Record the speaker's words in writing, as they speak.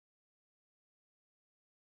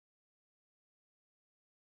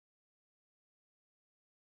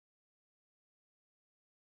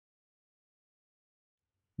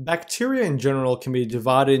Bacteria in general can be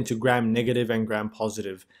divided into gram-negative and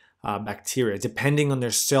gram-positive bacteria, depending on their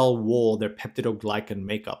cell wall, their peptidoglycan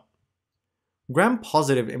makeup.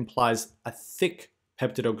 Gram-positive implies a thick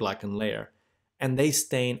peptidoglycan layer, and they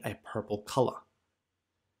stain a purple color.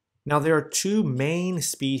 Now, there are two main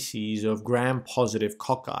species of gram-positive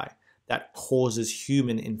cocci that causes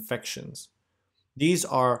human infections. These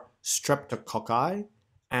are Streptococci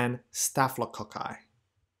and Staphylococci.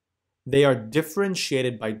 They are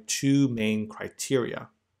differentiated by two main criteria.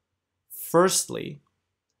 Firstly,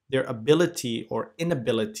 their ability or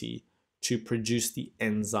inability to produce the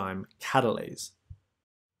enzyme catalase.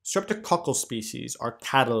 Streptococcal species are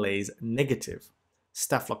catalase negative.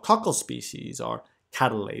 Staphylococcal species are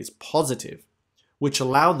catalase positive, which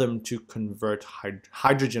allow them to convert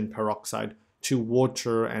hydrogen peroxide to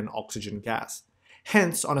water and oxygen gas.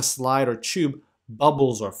 Hence, on a slide or tube,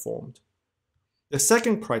 bubbles are formed. The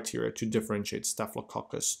second criteria to differentiate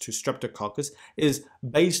Staphylococcus to Streptococcus is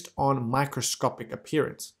based on microscopic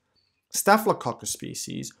appearance. Staphylococcus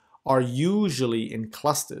species are usually in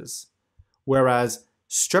clusters, whereas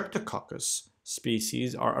Streptococcus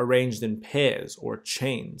species are arranged in pairs or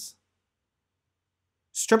chains.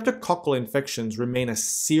 Streptococcal infections remain a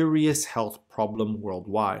serious health problem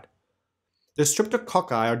worldwide. The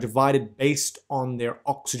Streptococci are divided based on their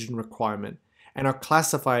oxygen requirement and are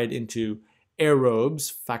classified into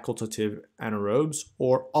aerobes, facultative anaerobes,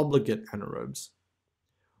 or obligate anaerobes.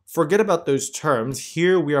 Forget about those terms.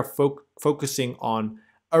 Here we are focusing on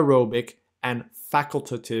aerobic and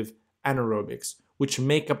facultative anaerobics, which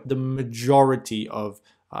make up the majority of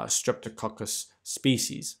Streptococcus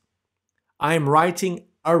species. I am writing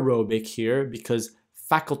aerobic here because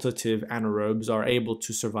facultative anaerobes are able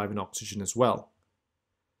to survive in oxygen as well.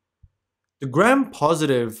 The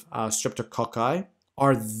gram-positive Streptococci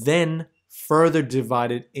are then further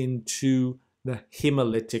divided into the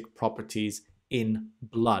hemolytic properties in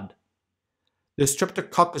blood. The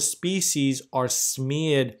Streptococcus species are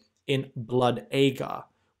smeared in blood agar,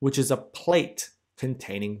 which is a plate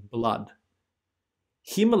containing blood.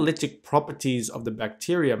 Hemolytic properties of the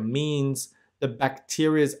bacteria means the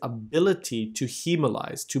bacteria's ability to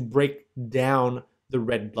hemolyze, to break down the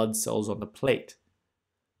red blood cells on the plate.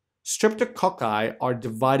 Streptococci are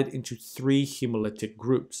divided into three hemolytic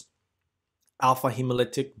groups: alpha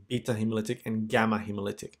hemolytic, beta hemolytic, and gamma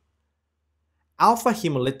hemolytic. Alpha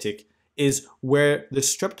hemolytic is where the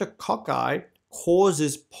Streptococci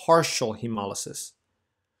causes partial hemolysis.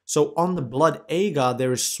 So on the blood agar,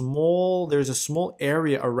 there is a small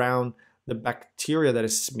area around the bacteria that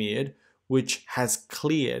is smeared, which has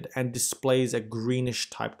cleared and displays a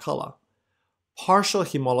greenish type color. Partial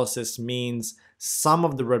hemolysis means some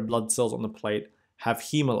of the red blood cells on the plate have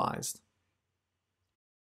hemolyzed.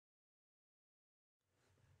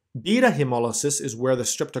 Beta hemolysis is where the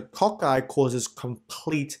Streptococci causes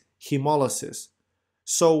complete hemolysis.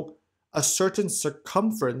 So a certain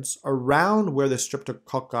circumference around where the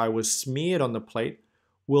Streptococci was smeared on the plate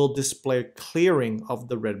will display a clearing of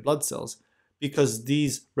the red blood cells, because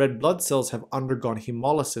these red blood cells have undergone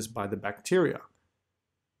hemolysis by the bacteria.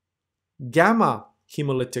 Gamma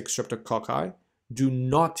hemolytic Streptococci do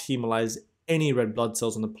not hemolyze any red blood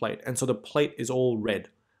cells on the plate, and so the plate is all red.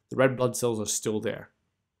 The red blood cells are still there.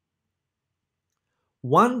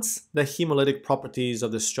 Once the hemolytic properties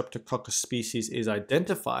of the Streptococcus species is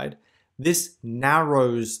identified, this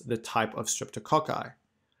narrows the type of Streptococci.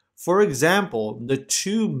 For example, the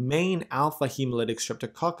two main alpha hemolytic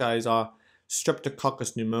Streptococci are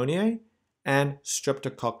Streptococcus Pneumoniae and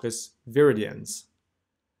Streptococcus viridans.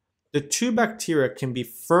 The two bacteria can be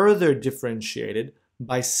further differentiated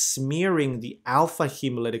by smearing the alpha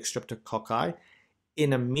hemolytic Streptococci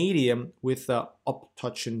in a medium with an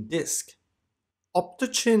optochin disc.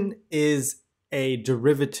 Optochin is a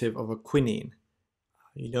derivative of a quinine.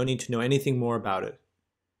 You don't need to know anything more about it.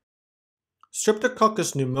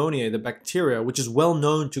 Streptococcus pneumoniae, the bacteria, which is well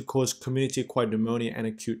known to cause community-acquired pneumonia and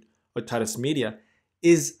acute otitis media,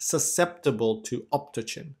 is susceptible to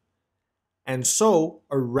optochin. And so,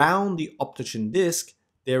 around the optochin disc,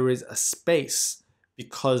 there is a space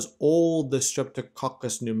because all the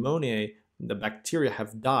Streptococcus pneumoniae, the bacteria,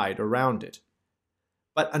 have died around it.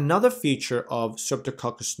 But another feature of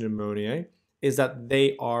Streptococcus pneumoniae is that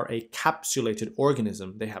they are a capsulated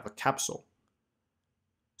organism. They have a capsule.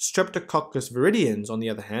 Streptococcus viridans, on the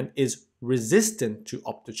other hand, is resistant to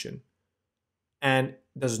optochin and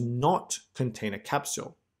does not contain a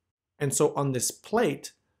capsule. And so on this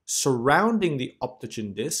plate, surrounding the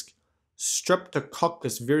optochin disc,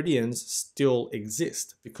 Streptococcus viridans still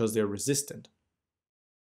exist because they're resistant.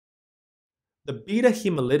 The beta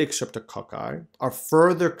hemolytic Streptococci are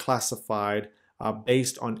further classified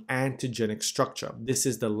based on antigenic structure. This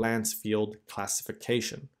is the Lancefield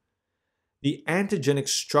Classification. The antigenic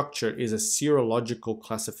structure is a serological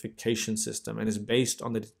classification system and is based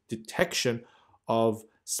on the detection of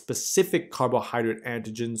specific carbohydrate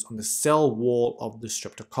antigens on the cell wall of the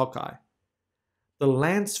streptococci. The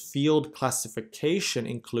Lancefield classification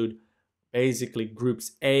include basically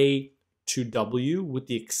groups A to W with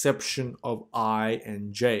the exception of I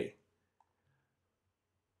and J.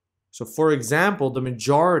 So for example, the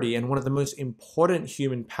majority and one of the most important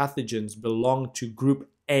human pathogens belong to group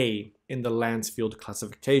A in the Lancefield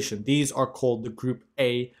classification. These are called the group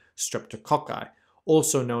A streptococci,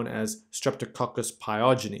 also known as Streptococcus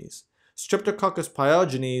Pyogenes. Streptococcus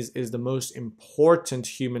pyogenes is the most important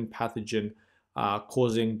human pathogen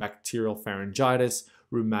causing bacterial pharyngitis,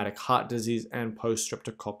 rheumatic heart disease, and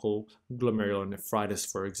post-streptococcal glomerulonephritis,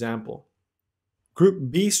 for example.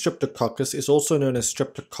 Group B Streptococcus is also known as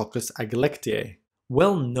Streptococcus Agalactiae,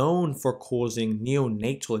 well known for causing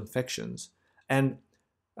neonatal infections. And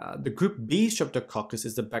the group B Streptococcus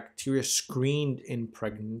is the bacteria screened in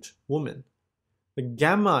pregnant women. The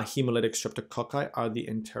gamma hemolytic streptococci are the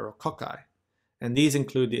enterococci, and these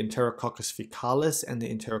include the Enterococcus faecalis and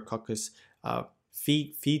the Enterococcus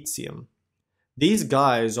faecium. These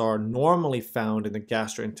guys are normally found in the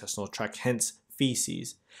gastrointestinal tract, hence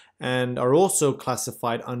feces, and are also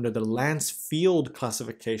classified under the Lancefield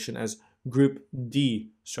classification as group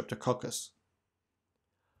D Streptococcus.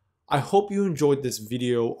 I hope you enjoyed this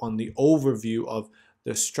video on the overview of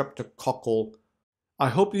the streptococcal.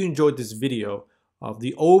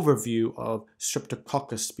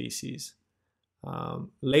 Streptococcus species.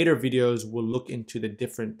 Later videos will look into the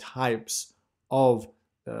different types of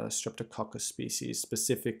Streptococcus species,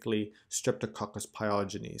 specifically Streptococcus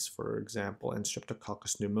pyogenes, for example, and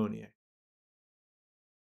Streptococcus pneumoniae.